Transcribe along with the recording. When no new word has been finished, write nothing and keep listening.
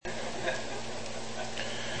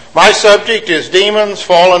My subject is demons,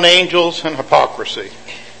 fallen angels, and hypocrisy.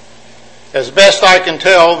 As best I can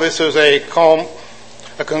tell, this is a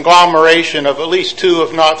conglomeration of at least 2,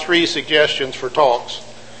 if not 3 suggestions for talks.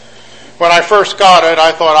 When I first got it,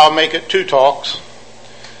 I thought I'll make it 2 talks.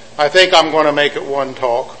 I think I'm going to make it 1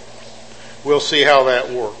 talk. We'll see how that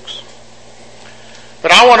works.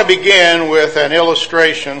 But I want to begin with an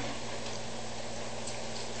illustration .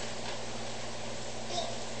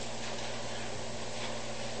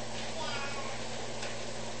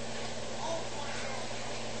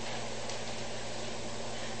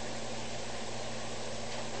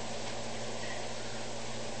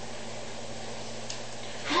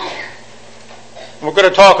 We're going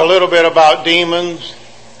to talk a little bit about demons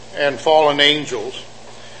and fallen angels,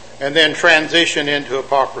 and then transition into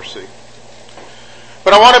hypocrisy.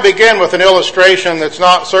 But I want to begin with an illustration that's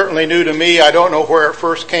not certainly new to me. I don't know where it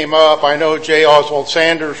first came up. I know J. Oswald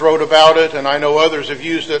Sanders wrote about it, and I know others have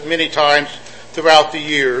used it many times throughout the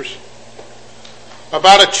years.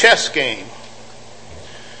 About a chess game.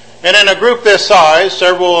 And in a group this size,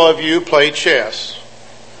 several of you play chess.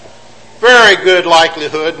 Very good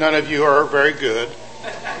likelihood none of you are very good.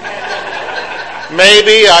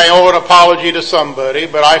 Maybe I owe an apology to somebody,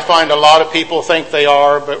 but I find a lot of people think they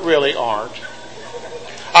are, but really aren't.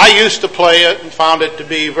 I used to play it and found it to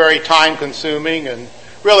be very time consuming and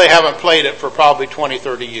really haven't played it for probably 20,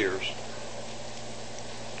 30 years.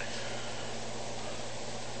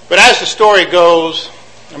 But as the story goes,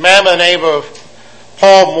 a man by the name of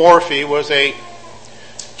Paul Morphy was a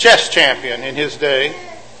chess champion in his day.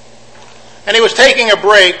 And he was taking a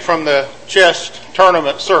break from the chess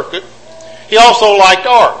tournament circuit. He also liked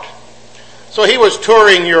art. So he was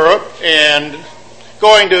touring Europe and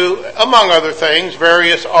going to, among other things,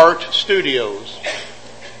 various art studios.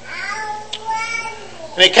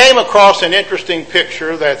 And he came across an interesting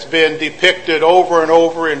picture that's been depicted over and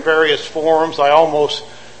over in various forms. I almost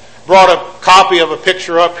brought a copy of a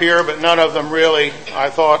picture up here, but none of them really, I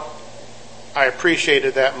thought I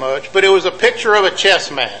appreciated that much. But it was a picture of a chess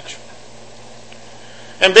match.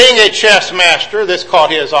 And being a chess master, this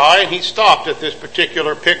caught his eye, and he stopped at this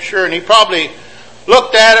particular picture, and he probably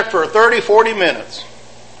looked at it for 30, 40 minutes.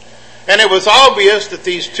 And it was obvious that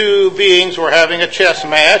these 2 beings were having a chess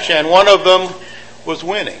match, and one of them was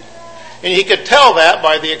winning. And he could tell that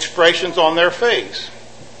by the expressions on their face.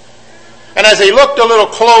 And as he looked a little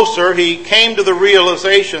closer, he came to the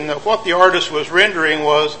realization that what the artist was rendering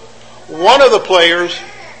was one of the players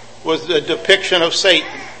was a depiction of Satan.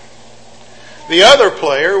 The other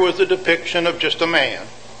player was a depiction of just a man.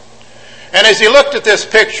 And as he looked at this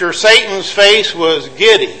picture, Satan's face was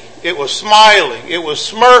giddy. It was smiling. It was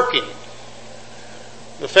smirking.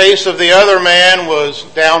 The face of the other man was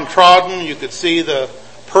downtrodden. You could see the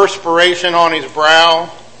perspiration on his brow.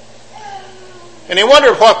 And he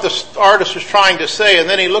wondered what the artist was trying to say. And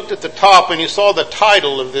then he looked at the top and he saw the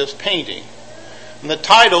title of this painting. And the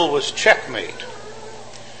title was Checkmate.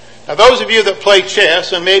 Now, those of you that play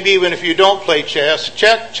chess, and maybe even if you don't play chess,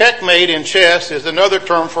 checkmate in chess is another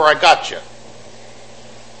term for I gotcha.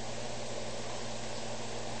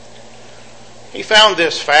 He found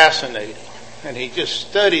this fascinating, and he just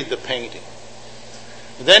studied the painting.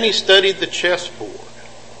 And then he studied the chessboard.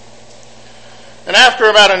 And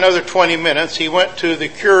after about another 20 minutes, he went to the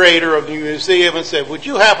curator of the museum and said, "Would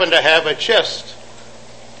you happen to have a chess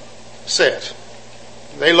set?"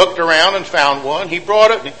 They looked around and found one. He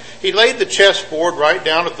brought it. He laid the chessboard right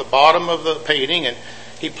down at the bottom of the painting, and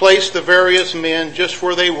he placed the various men just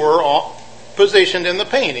where they were positioned in the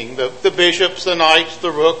painting. The bishops, the knights,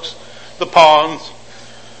 the rooks, the pawns,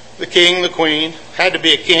 the king, the queen. Had to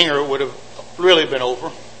be a king or it would have really been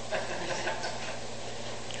over.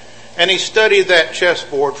 And he studied that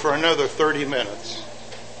chessboard for another 30 minutes.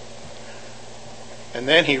 And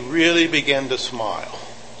then he really began to smile.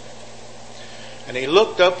 And he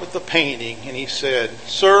looked up at the painting and he said,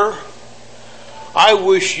 "Sir, I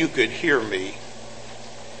wish you could hear me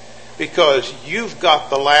because you've got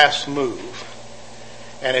the last move.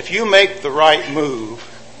 And if you make the right move,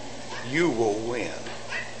 you will win."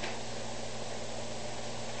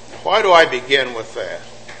 Why do I begin with that?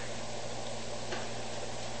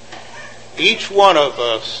 Each one of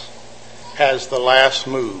us has the last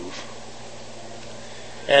move.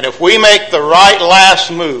 And if we make the right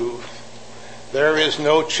last move, there is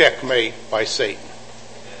no checkmate by Satan.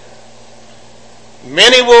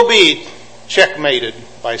 Many will be checkmated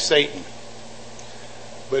by Satan,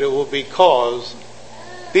 but it will be because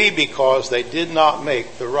they did not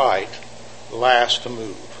make the right last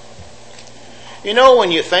move. You know,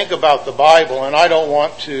 when you think about the Bible, and I don't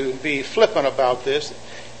want to be flippant about this,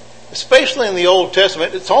 especially in the Old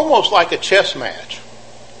Testament, it's almost like a chess match.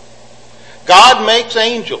 God makes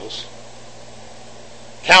angels.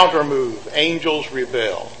 Counter move. Angels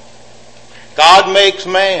rebel. God makes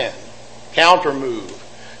man. Counter move.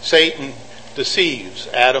 Satan deceives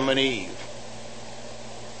Adam and Eve.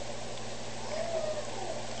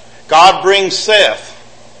 God brings Seth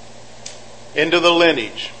into the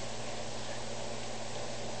lineage.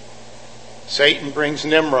 Satan brings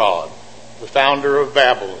Nimrod, the founder of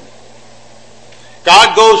Babylon.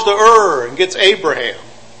 God goes to Ur and gets Abraham.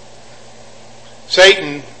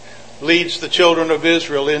 Satan leads the children of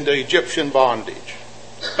Israel into Egyptian bondage.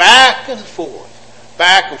 Back and forth.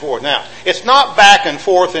 Back and forth. Now, it's not back and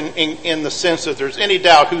forth in the sense that there's any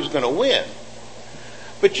doubt who's going to win.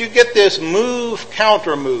 But you get this move,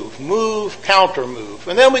 counter move, move, counter move.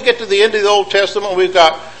 And then we get to the end of the Old Testament, we've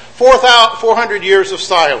got 400 years of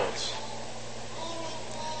silence.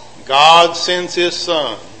 God sends his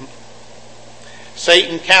Son.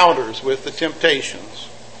 Satan counters with the temptations.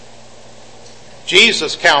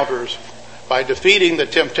 Jesus counters by defeating the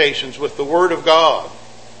temptations with the Word of God.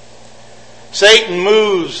 Satan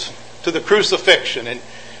moves to the crucifixion, and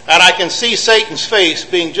I can see Satan's face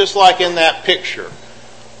being just like in that picture.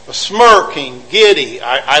 A smirking, giddy.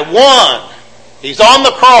 I won. He's on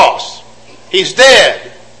the cross. He's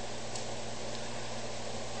dead.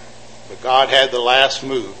 But God had the last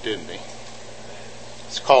move, didn't he?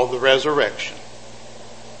 It's called the resurrection.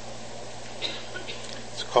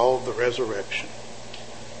 It's called the resurrection.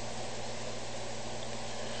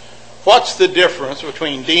 What's the difference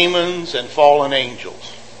between demons and fallen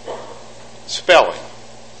angels? Spelling.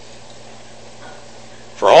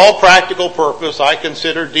 For all practical purpose, I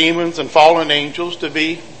consider demons and fallen angels to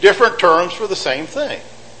be different terms for the same thing.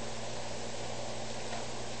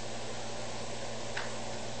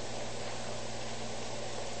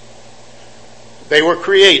 They were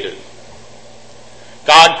created.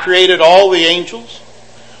 God created all the angels.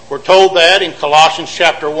 We're told that in Colossians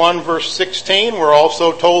chapter 1, verse 16. We're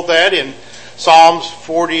also told that in Psalms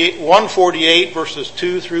 148, verses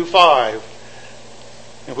 2 through 5,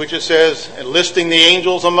 in which it says, listing the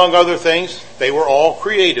angels among other things, they were all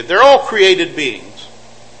created. They're all created beings.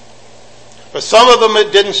 But some of them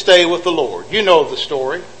didn't stay with the Lord. You know the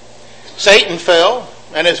story. Satan fell,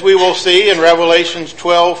 and as we will see in Revelations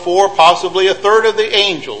 12:4, possibly a third of the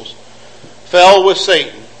angels fell with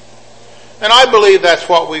Satan. And I believe that's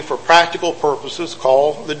what we, for practical purposes,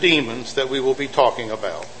 call the demons that we will be talking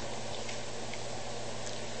about.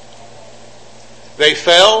 They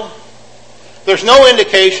fell. There's no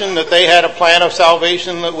indication that they had a plan of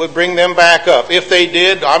salvation that would bring them back up. If they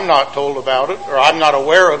did, I'm not told about it, or I'm not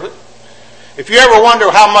aware of it. If you ever wonder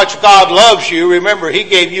how much God loves you, remember He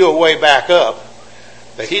gave you a way back up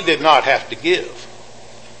that He did not have to give.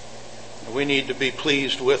 We need to be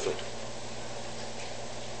pleased with it.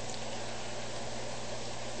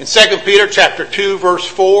 In 2 Peter chapter 2, verse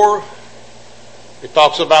 4, it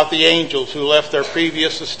talks about the angels who left their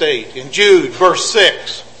previous estate. In Jude, verse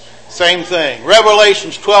 6, same thing.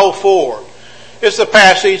 Revelations 12:4 is the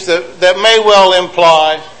passage that may well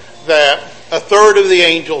imply that a third of the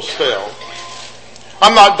angels fell.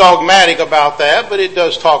 I'm not dogmatic about that, but it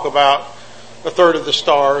does talk about a third of the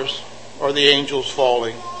stars or the angels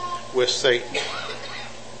falling with Satan.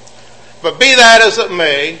 But be that as it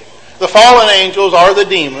may, the fallen angels are the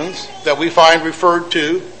demons that we find referred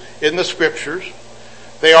to in the Scriptures.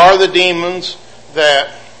 They are the demons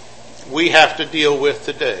that we have to deal with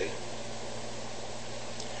today.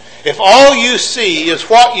 If all you see is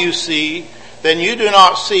what you see, then you do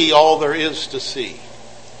not see all there is to see.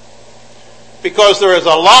 Because there is a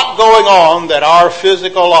lot going on that our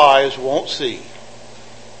physical eyes won't see.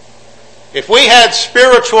 If we had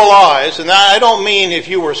spiritual eyes, and I don't mean if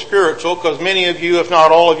you were spiritual, because many of you, if not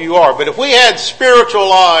all of you are, but if we had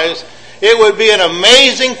spiritual eyes, it would be an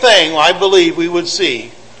amazing thing, I believe, we would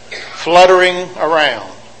see fluttering around.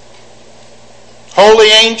 Holy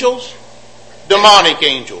angels, demonic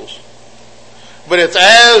angels. But it's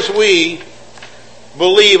as we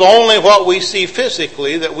believe only what we see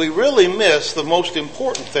physically that we really miss the most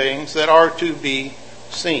important things that are to be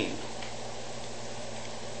seen.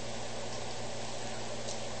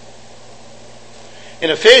 In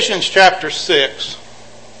Ephesians chapter 6,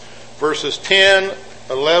 verses 10,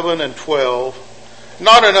 11, and 12,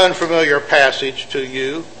 not an unfamiliar passage to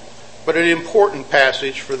you, but an important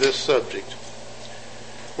passage for this subject.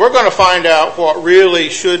 We're going to find out what really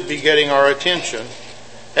should be getting our attention,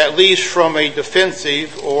 at least from a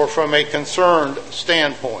defensive or from a concerned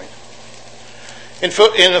standpoint. In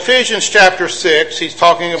Ephesians chapter 6, he's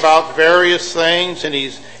talking about various things, and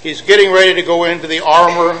he's getting ready to go into the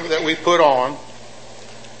armor that we put on.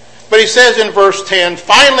 But he says in verse 10,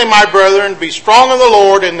 "Finally, my brethren, be strong in the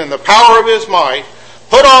Lord and in the power of his might.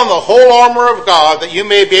 Put on the whole armor of God, that you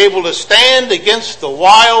may be able to stand against the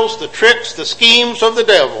wiles, the tricks, the schemes of the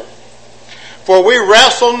devil. For we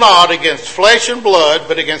wrestle not against flesh and blood,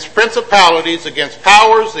 but against principalities, against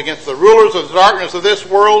powers, against the rulers of the darkness of this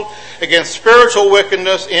world, against spiritual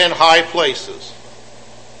wickedness in high places."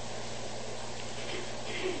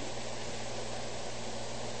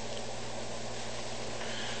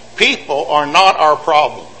 People are not our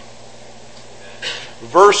problem.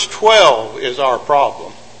 Verse 12 is our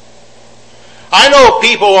problem. I know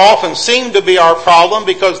people often seem to be our problem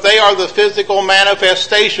because they are the physical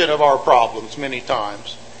manifestation of our problems many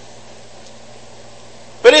times.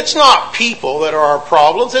 But it's not people that are our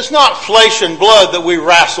problems. It's not flesh and blood that we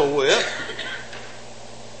wrestle with.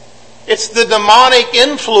 It's the demonic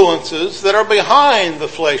influences that are behind the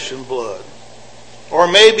flesh and blood, or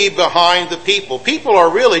maybe behind the people. People are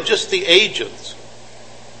really just the agents.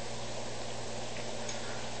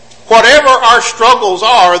 Whatever our struggles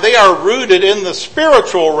are, they are rooted in the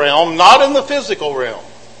spiritual realm, not in the physical realm.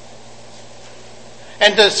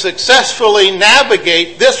 And to successfully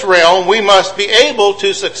navigate this realm, we must be able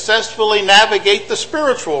to successfully navigate the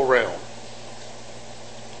spiritual realm.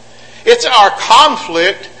 It's our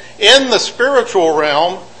conflict in the spiritual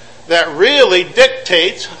realm that really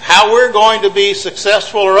dictates how we're going to be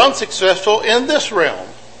successful or unsuccessful in this realm.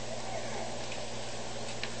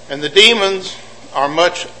 And the demons are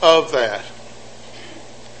much of that.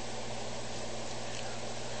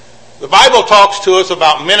 The Bible talks to us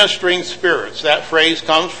about ministering spirits. That phrase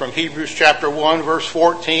comes from Hebrews chapter 1, verse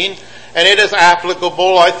 14, and it is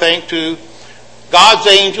applicable, I think, to God's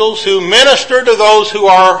angels who minister to those who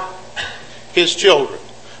are his children.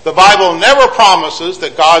 The Bible never promises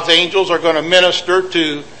that God's angels are going to minister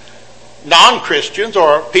to non-Christians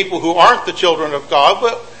or people who aren't the children of God,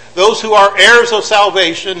 but those who are heirs of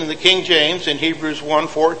salvation in the King James in Hebrews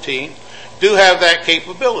 1:14 do have that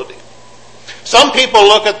capability. Some people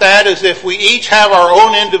look at that as if we each have our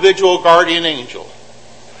own individual guardian angel.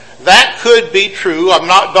 That could be true. I'm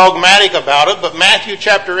not dogmatic about it, but Matthew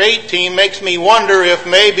chapter 18 makes me wonder if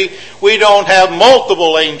maybe we don't have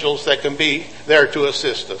multiple angels that can be there to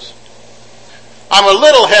assist us. I'm a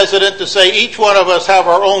little hesitant to say each one of us have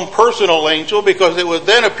our own personal angel, because it would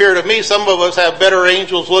then appear to me some of us have better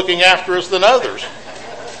angels looking after us than others.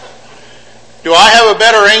 Do I have a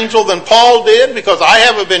better angel than Paul did because I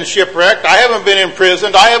haven't been shipwrecked, I haven't been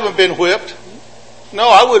imprisoned, I haven't been whipped? No,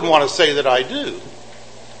 I wouldn't want to say that I do.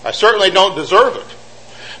 I certainly don't deserve it.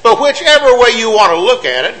 But whichever way you want to look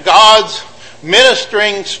at it, God's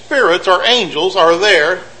ministering spirits or angels are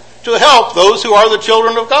there to help those who are the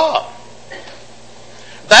children of God.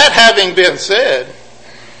 That having been said,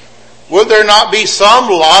 would there not be some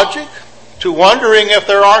logic to wondering if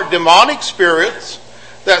there aren't demonic spirits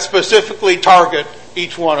that specifically target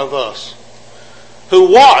each one of us, who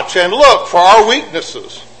watch and look for our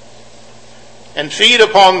weaknesses and feed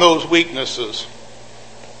upon those weaknesses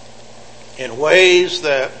in ways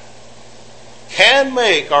that can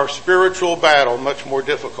make our spiritual battle much more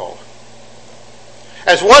difficult?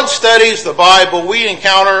 As one studies the Bible, we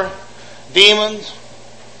encounter demons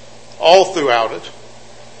all throughout it.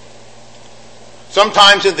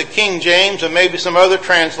 Sometimes in the King James and maybe some other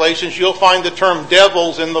translations, you'll find the term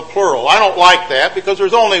devils in the plural. I don't like that because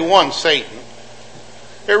there's only one Satan.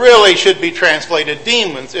 It really should be translated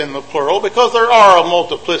demons in the plural, because there are a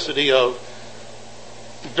multiplicity of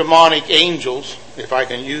demonic angels, if I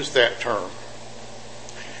can use that term.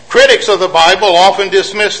 Critics of the Bible often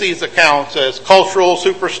dismiss these accounts as cultural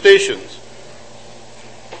superstitions.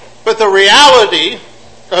 But the reality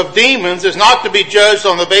of demons is not to be judged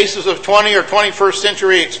on the basis of 20 or 21st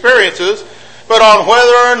century experiences, but on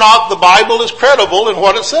whether or not the Bible is credible in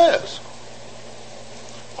what it says.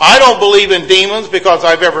 I don't believe in demons because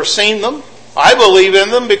I've ever seen them. I believe in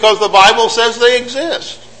them because the Bible says they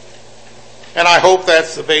exist. And I hope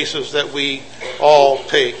that's the basis that we all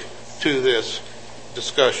take to this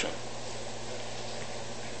discussion.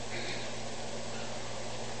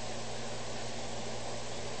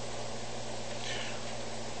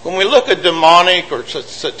 When we look at demonic or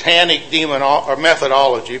satanic demon or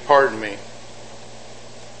methodology, the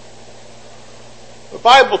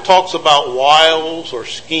Bible talks about wiles or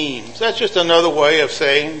schemes. That's just another way of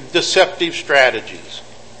saying deceptive strategies.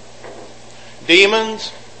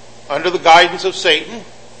 Demons, under the guidance of Satan,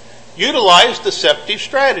 utilize deceptive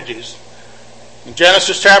strategies. In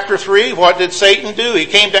Genesis chapter 3, what did Satan do? He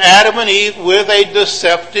came to Adam and Eve with a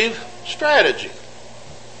deceptive strategy.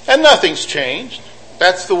 And nothing's changed.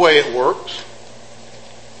 That's the way it works.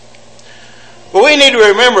 But we need to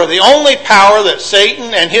remember the only power that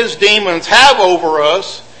Satan and his demons have over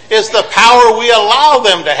us is the power we allow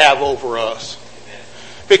them to have over us.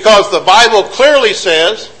 Because the Bible clearly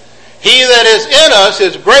says, he that is in us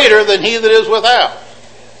is greater than he that is without.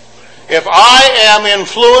 If I am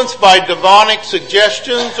influenced by demonic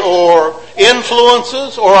suggestions or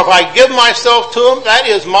influences, or if I give myself to them, that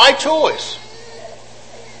is my choice.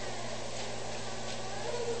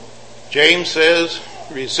 James says,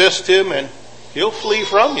 resist him and he'll flee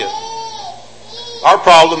from you. Our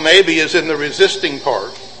problem maybe is in the resisting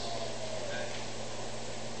part.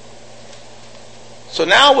 So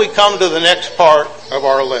now we come to the next part of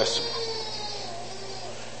our lesson.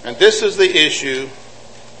 And this is the issue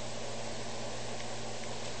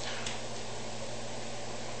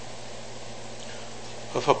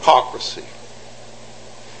of hypocrisy.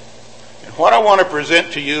 And what I want to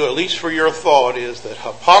present to you, at least for your thought, is that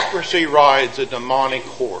hypocrisy rides a demonic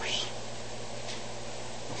horse.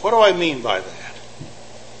 What do I mean by that?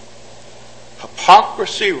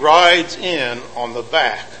 Hypocrisy rides in on the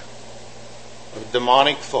back of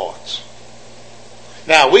demonic thoughts.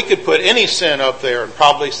 Now, we could put any sin up there and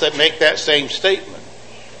probably make that same statement.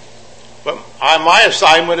 But my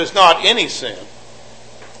assignment is not any sin.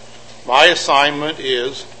 My assignment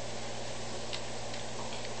is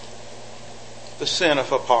the sin of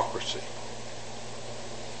hypocrisy.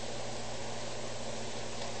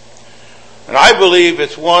 And I believe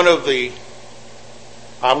it's one of the,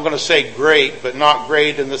 I'm going to say great, but not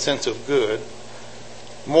great in the sense of good,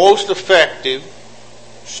 most effective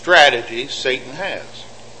strategies Satan has.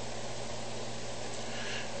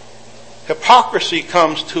 Hypocrisy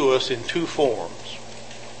comes to us in two forms.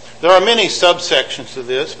 There are many subsections to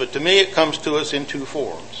this, but to me it comes to us in two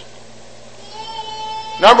forms.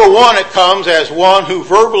 Number one, it comes as one who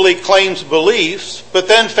verbally claims beliefs, but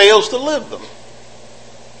then fails to live them.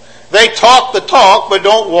 They talk the talk, but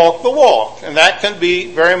don't walk the walk. And that can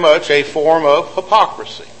be very much a form of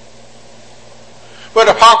hypocrisy. But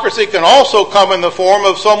hypocrisy can also come in the form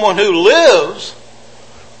of someone who lives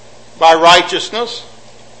by righteousness,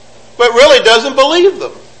 but really doesn't believe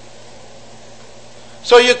them.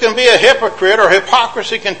 So you can be a hypocrite, or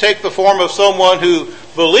hypocrisy can take the form of someone who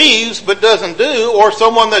believes but doesn't do, or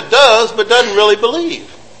someone that does but doesn't really believe.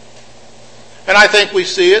 And I think we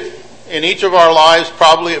see it in each of our lives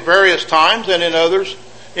probably at various times, and in others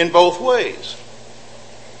in both ways.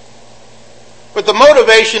 But the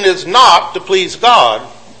motivation is not to please God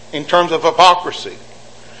in terms of hypocrisy.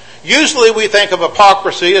 Usually we think of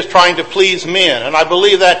hypocrisy as trying to please men, and I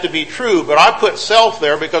believe that to be true, but I put self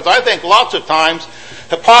there because I think lots of times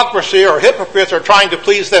hypocrisy or hypocrites are trying to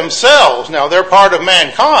please themselves. Now, they're part of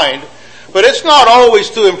mankind, but it's not always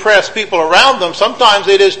to impress people around them. Sometimes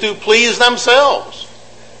it is to please themselves.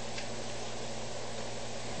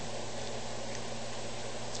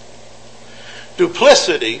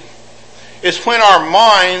 Duplicity is when our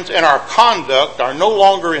minds and our conduct are no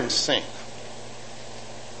longer in sync.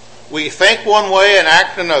 We think one way and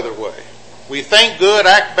act another way. We think good,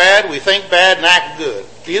 act bad. We think bad and act good.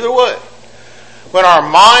 Either way. When our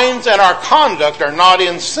minds and our conduct are not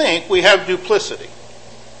in sync, we have duplicity.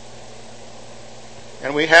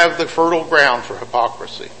 And we have the fertile ground for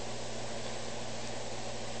hypocrisy.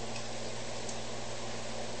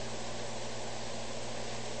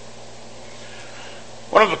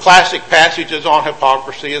 One of the classic passages on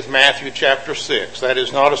hypocrisy is Matthew chapter 6. That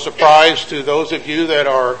is not a surprise to those of you that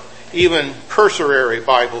are even cursory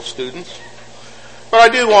Bible students. But I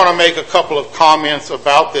do want to make a couple of comments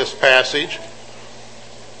about this passage,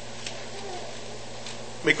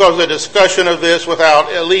 because a discussion of this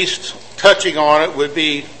without at least touching on it would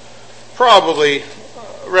be probably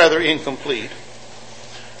rather incomplete.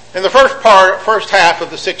 In the first half of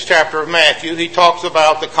the 6th chapter of Matthew, he talks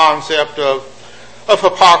about the concept of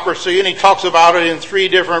hypocrisy, and he talks about it in 3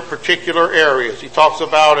 different particular areas. He talks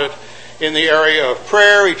about it in the area of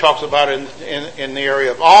prayer, he talks about it in the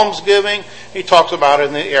area of almsgiving, he talks about it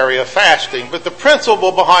in the area of fasting. But the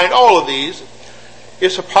principle behind all of these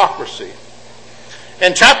is hypocrisy.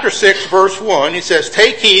 In chapter 6, verse 1, he says,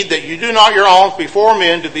 "Take heed that you do not your alms before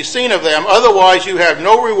men to be seen of them, otherwise you have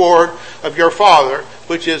no reward of your Father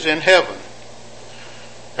which is in heaven."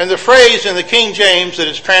 And the phrase in the King James that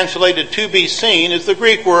is translated "to be seen" is the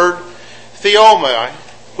Greek word theomai,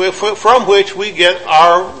 from which we get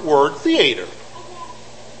our word theater.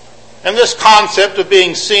 And this concept of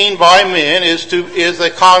being seen by men is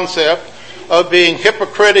the concept of being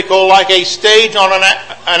hypocritical, like a stage on an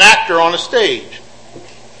actor on a stage.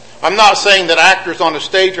 I'm not saying that actors on a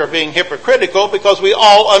stage are being hypocritical, because we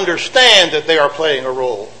all understand that they are playing a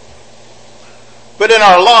role. But in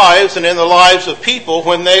our lives and in the lives of people,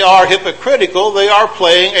 when they are hypocritical, they are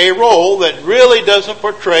playing a role that really doesn't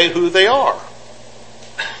portray who they are.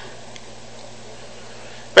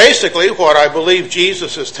 Basically, what I believe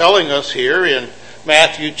Jesus is telling us here in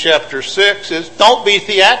Matthew chapter 6 is don't be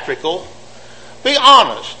theatrical, be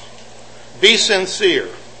honest, be sincere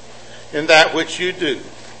in that which you do.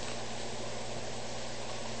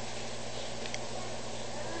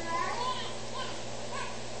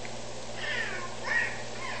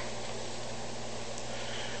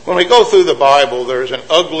 When we go through the Bible, there's an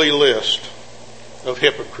ugly list of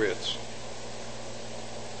hypocrites.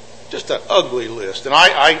 Just an ugly list. And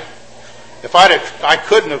I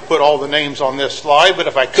couldn't have put all the names on this slide, but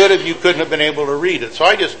if I could have, you couldn't have been able to read it. So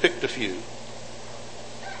I just picked a few.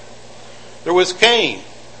 There was Cain.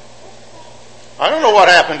 I don't know what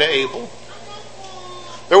happened to Abel.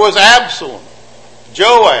 There was Absalom,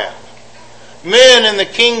 Joab, men in the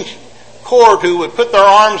king's court who would put their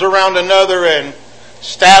arms around another and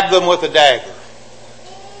stab them with a dagger.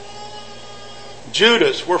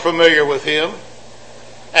 Judas, we're familiar with him.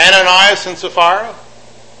 Ananias and Sapphira.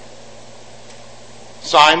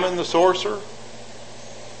 Simon the sorcerer.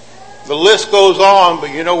 The list goes on, but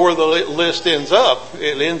you know where the list ends up.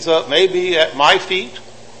 It ends up maybe at my feet.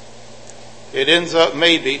 It ends up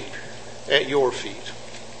maybe at your feet.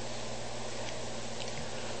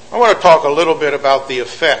 I want to talk a little bit about the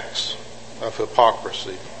effects of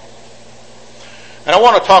hypocrisy. And I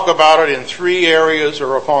want to talk about it in three areas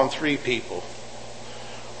or upon three people.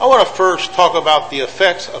 I want to first talk about the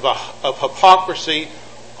effects of hypocrisy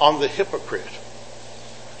on the hypocrite.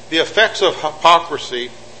 The effects of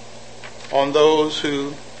hypocrisy on those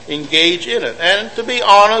who engage in it. And to be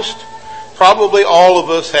honest, probably all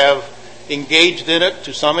of us have engaged in it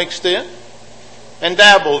to some extent and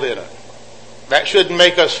dabbled in it. That shouldn't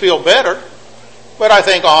make us feel better, but I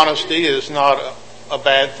think honesty is not a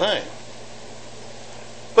bad thing.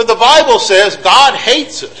 But the Bible says God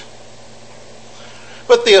hates it.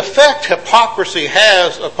 But the effect hypocrisy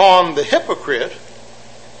has upon the hypocrite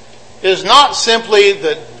is not simply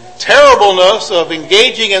the terribleness of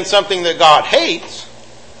engaging in something that God hates,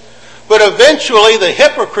 but eventually the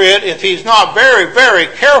hypocrite, if he's not very, very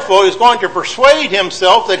careful, is going to persuade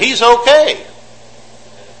himself that he's okay.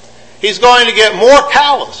 He's going to get more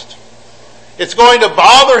calloused. It's going to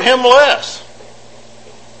bother him less.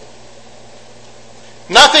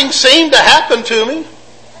 Nothing seemed to happen to me,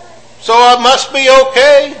 so I must be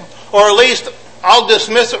okay, or at least I'll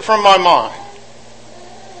dismiss it from my mind.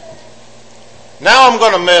 Now I'm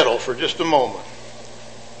going to meddle for just a moment.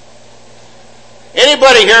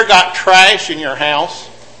 Anybody here got trash in your house?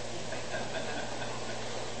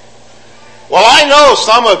 Well, I know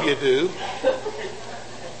some of you do.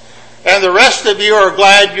 And the rest of you are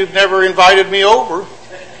glad you've never invited me over.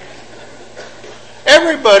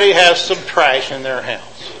 Everybody has some trash in their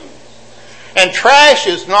house. And trash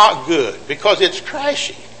is not good because it's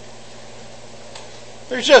trashy.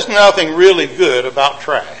 There's just nothing really good about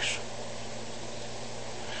trash.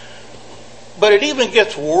 But it even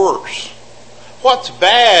gets worse. What's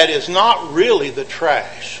bad is not really the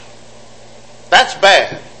trash. That's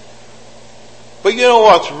bad. But you know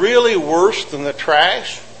what's really worse than the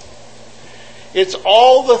trash? It's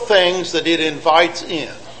all the things that it invites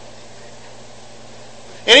in.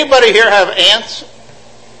 Anybody here have ants?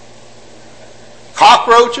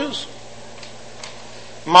 Cockroaches?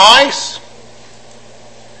 Mice?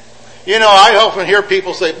 You know, I often hear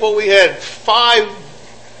people say, well, we had 5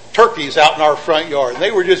 turkeys out in our front yard, and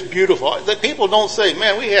they were just beautiful. The people don't say,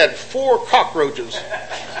 man, we had 4 cockroaches.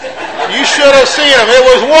 You should have seen them. It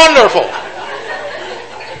was wonderful.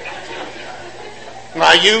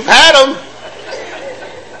 Now, you've had them.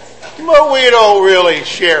 But we don't really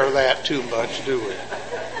share that too much, do we?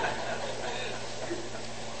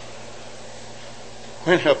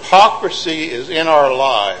 When hypocrisy is in our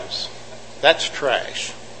lives, that's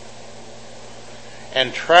trash.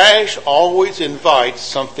 And trash always invites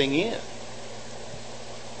something in.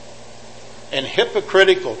 And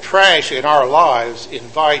hypocritical trash in our lives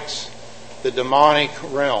invites the demonic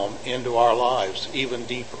realm into our lives even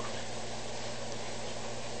deeper.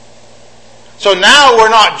 So now we're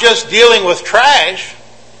not just dealing with trash,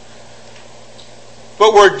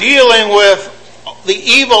 but we're dealing with the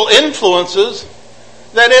evil influences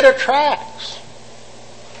that it attracts.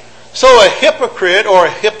 So a hypocrite or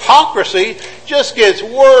a hypocrisy just gets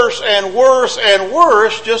worse and worse and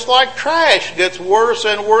worse, just like trash gets worse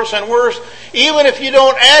and worse and worse. Even if you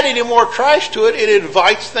don't add any more trash to it, it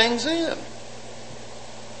invites things in.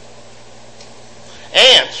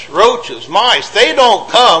 Ants, roaches, mice, they don't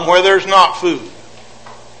come where there's not food.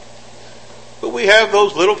 But But we have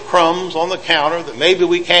those little crumbs on the counter that maybe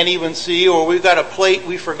we can't even see, or we've got a plate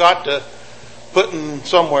we forgot to put in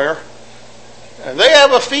somewhere. And they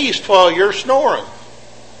have a feast while you're snoring.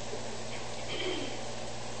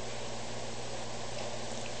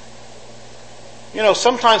 You know,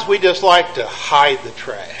 sometimes we just like to hide the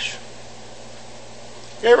trash.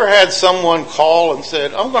 You ever had someone call and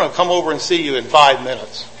said, I'm going to come over and see you in 5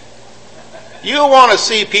 minutes? You want to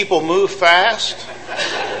see people move fast?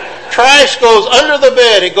 Trash goes under the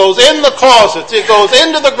bed. It goes in the closets. It goes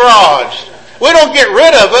into the garage. We don't get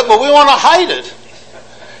rid of it, but we want to hide it.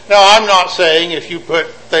 Now, I'm not saying if you put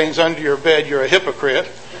things under your bed, you're a hypocrite.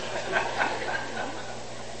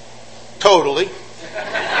 Totally.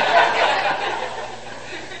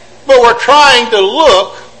 But we're trying to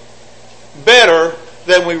look better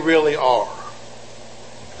than we really are.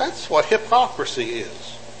 That's what hypocrisy is.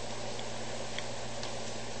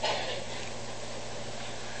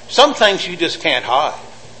 Some things you just can't hide.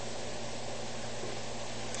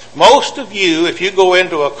 Most of you, if you go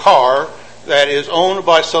into a car that is owned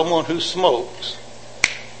by someone who smokes,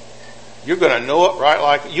 you're going to know it right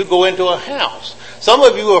like you go into a house. Some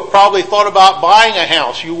of you have probably thought about buying a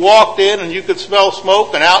house. You walked in and you could smell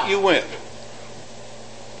smoke and out you went.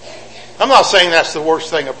 I'm not saying that's the worst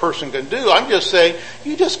thing a person can do. I'm just saying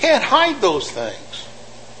you just can't hide those things.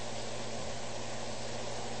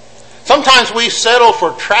 Sometimes we settle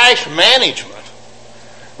for trash management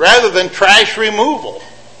rather than trash removal.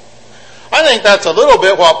 I think that's a little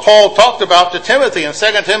bit what Paul talked about to Timothy in 2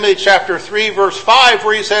 Timothy chapter 3 verse 5,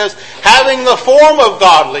 where he says, having the form of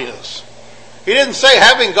godliness. He didn't say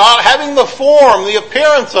having the form, the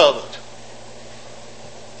appearance of it.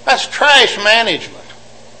 That's trash management.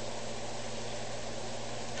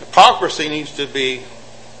 Hypocrisy needs to be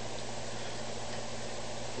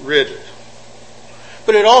ridded.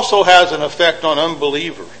 But it also has an effect on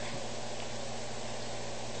unbelievers.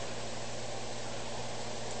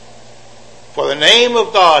 For the name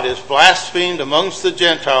of God is blasphemed amongst the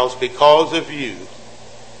Gentiles because of you.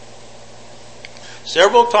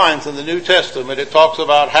 Several times in the New Testament it talks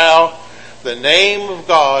about how the name of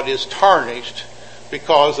God is tarnished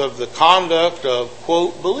because of the conduct of,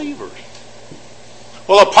 quote, believers.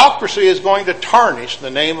 Well, hypocrisy is going to tarnish the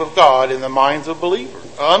name of God in the minds of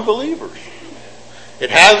unbelievers. It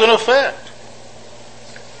has an effect.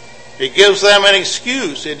 It gives them an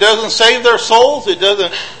excuse. It doesn't save their souls. It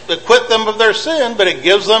doesn't acquit them of their sin, but it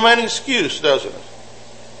gives them an excuse, doesn't it?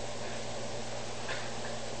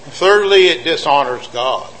 Thirdly, it dishonors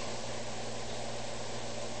God.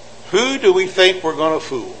 Who do we think we're going to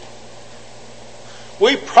fool?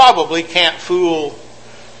 We probably can't fool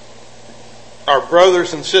our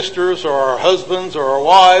brothers and sisters or our husbands or our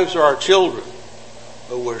wives or our children.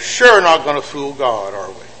 But we're sure not going to fool God, are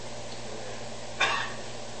we?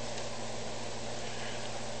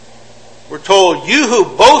 We're told, you who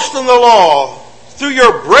boast in the law, through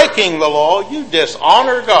your breaking the law, you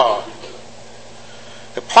dishonor God.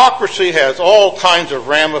 Hypocrisy has all kinds of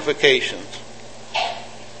ramifications.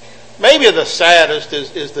 Maybe the saddest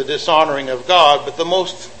is the dishonoring of God, but the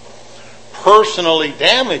most personally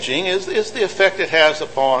damaging is the effect it has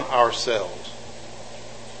upon ourselves.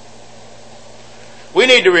 We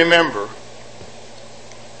need to remember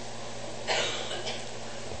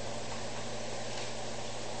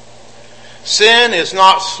sin is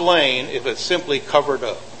not slain if it's simply covered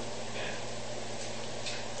up.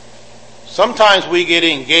 Sometimes we get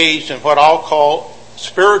engaged in what I'll call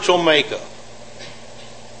spiritual makeup.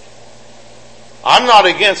 I'm not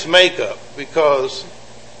against makeup because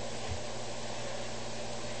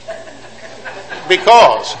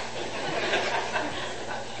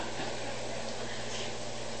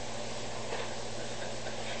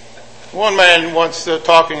one man once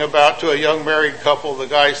talking about to a young married couple, the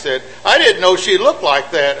guy said, I didn't know she looked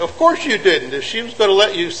like that. Of course you didn't. If she was going to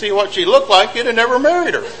let you see what she looked like, you'd have never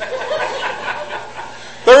married her.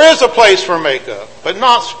 There is a place for makeup, but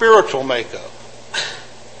not spiritual makeup.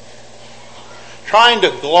 Trying to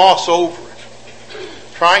gloss over it.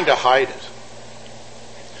 Trying to hide it.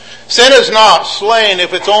 Sin is not slain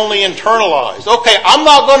if it's only internalized. Okay, I'm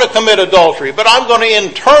not going to commit adultery, but I'm going to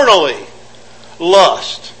internally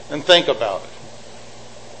lust and think about it.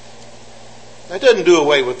 That doesn't do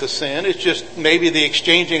away with the sin. It's just maybe the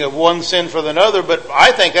exchanging of one sin for another, but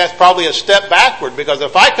I think that's probably a step backward, because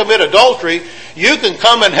if I commit adultery, you can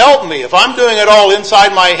come and help me. If I'm doing it all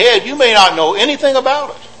inside my head, you may not know anything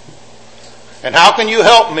about it. And how can you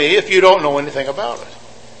help me if you don't know anything about it?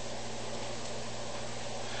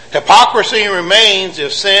 Hypocrisy remains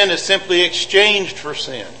if sin is simply exchanged for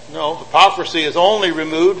sin. No, hypocrisy is only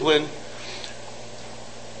removed when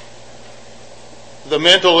the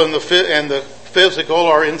mental and the physical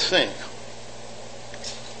are in sync.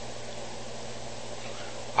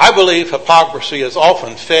 I believe hypocrisy is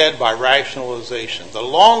often fed by rationalization. The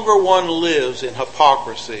longer one lives in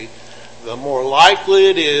hypocrisy, the more likely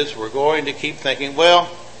it is we're going to keep thinking, well,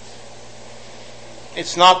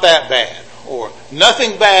 it's not that bad. Or,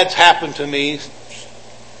 nothing bad's happened to me.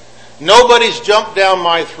 Nobody's jumped down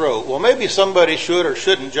my throat. Well, maybe somebody should or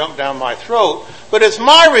shouldn't jump down my throat, but it's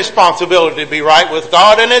my responsibility to be right with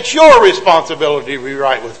God, and it's your responsibility to be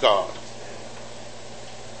right with God.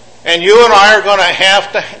 And you and I are going to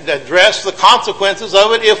have to address the consequences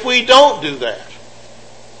of it if we don't do that.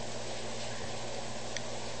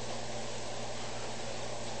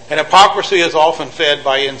 And hypocrisy is often fed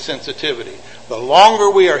by insensitivity. The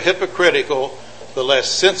longer we are hypocritical, the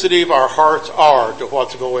less sensitive our hearts are to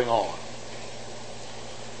what's going on.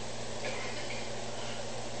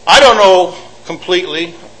 I don't know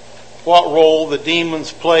completely what role the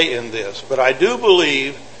demons play in this, but I do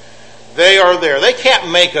believe they are there. They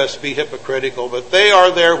can't make us be hypocritical, but they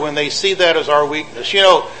are there when they see that as our weakness. You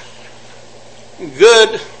know,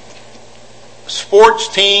 good sports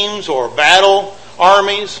teams or battle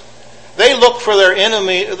armies, they look for their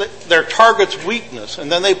enemy, their target's weakness,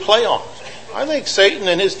 and then they play on it. I think Satan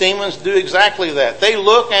and his demons do exactly that. They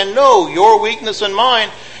look and know your weakness and mine,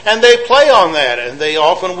 and they play on that, and they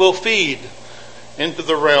often will feed into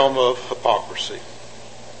the realm of hypocrisy.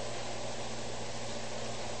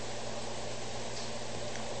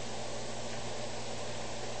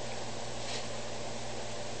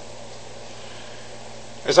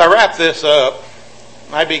 As I wrap this up,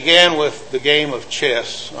 I began with the game of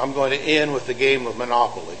chess. I'm going to end with the game of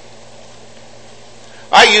Monopoly.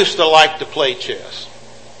 I used to like to play chess.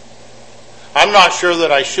 I'm not sure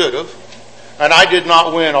that I should have. And I did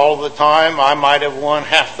not win all the time. I might have won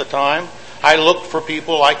half the time. I looked for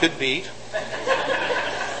people I could beat.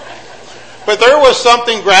 But there was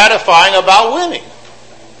something gratifying about winning.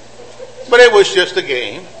 But it was just a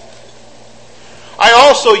game. I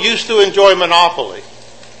also used to enjoy Monopoly.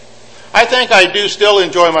 I think I do still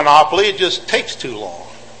enjoy Monopoly. It just takes too long.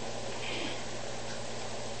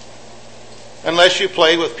 Unless you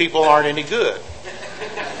play with people who aren't any good.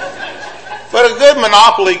 But a good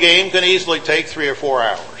Monopoly game can easily take 3 or 4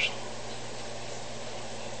 hours.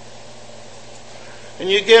 And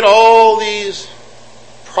you get all these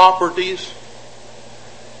properties.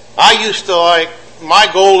 I used to my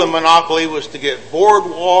goal in Monopoly was to get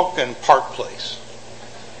Boardwalk and Park Place.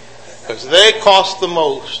 Because they cost the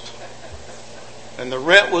most. And the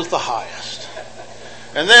rent was the highest.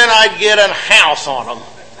 And then I'd get a house on them.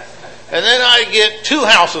 And then I'd get 2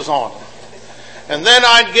 houses on them. And then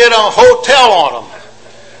I'd get a hotel on them.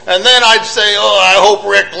 And then I'd say, oh, I hope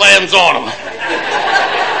Rick lands on them.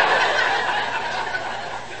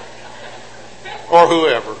 Or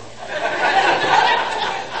whoever.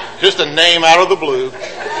 Just a name out of the blue.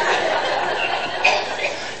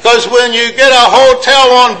 Because when you get a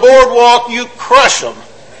hotel on Boardwalk, you crush them.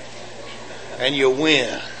 And you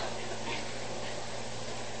win.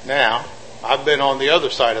 Now, I've been on the other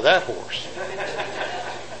side of that horse.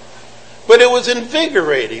 But it was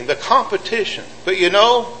invigorating, the competition. But you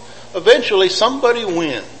know, eventually somebody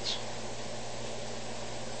wins.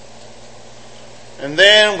 And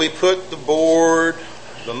then we put the board,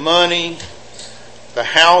 the money, the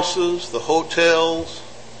houses, the hotels,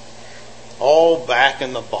 all back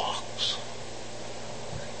in the box.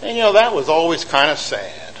 And you know, that was always kind of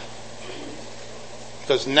sad.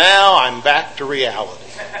 Because now I'm back to reality.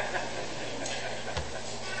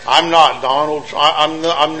 I'm not Donald.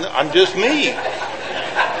 I'm just me.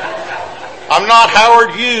 I'm not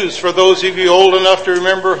Howard Hughes, for those of you old enough to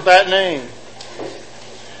remember that name.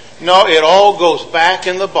 No, it all goes back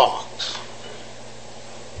in the box.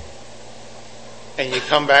 And you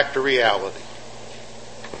come back to reality.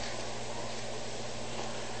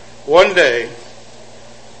 One day,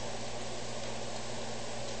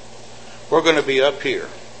 we're going to be up here.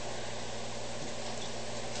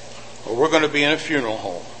 Or we're going to be in a funeral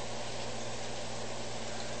home.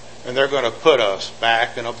 And they're going to put us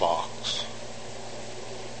back in a box.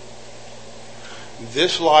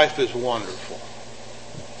 This life is wonderful.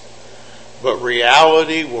 But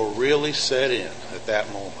reality will really set in at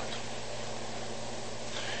that moment.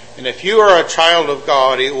 And if you are a child of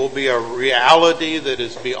God, it will be a reality that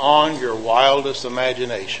is beyond your wildest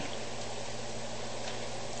imagination.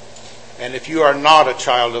 And if you are not a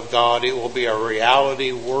child of God, it will be a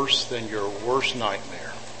reality worse than your worst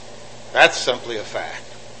nightmare. That's simply a fact.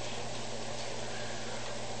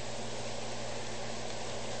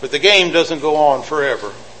 But the game doesn't go on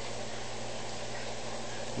forever.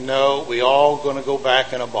 No, we all going to go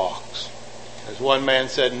back in a box. As one man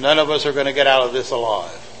said, none of us are going to get out of this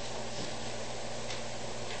alive.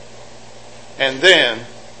 And then,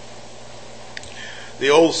 the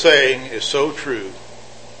old saying is so true.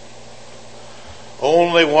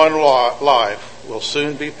 Only one life will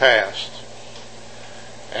soon be passed,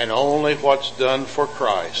 and only what's done for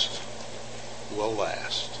Christ will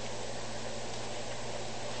last.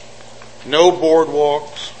 No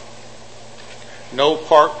boardwalks, no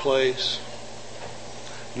park place,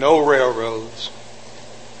 no railroads,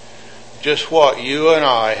 just what you and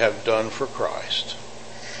I have done for Christ.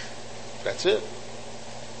 That's it.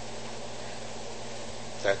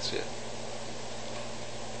 That's it.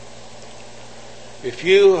 If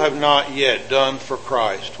you have not yet done for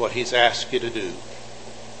Christ what He's asked you to do,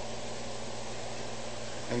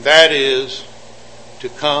 and that is to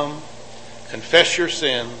come, confess your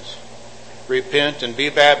sins, repent and be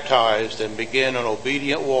baptized and begin an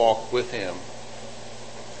obedient walk with Him,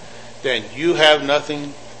 then you have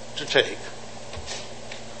nothing to take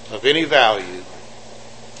of any value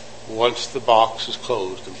once the box is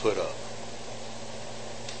closed and put up.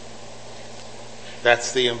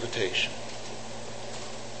 That's the invitation.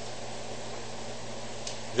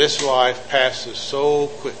 This life passes so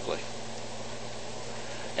quickly,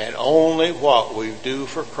 and only what we do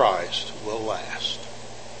for Christ will last.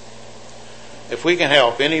 If we can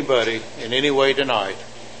help anybody in any way tonight,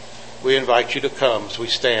 we invite you to come as we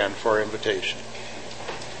stand for our invitation.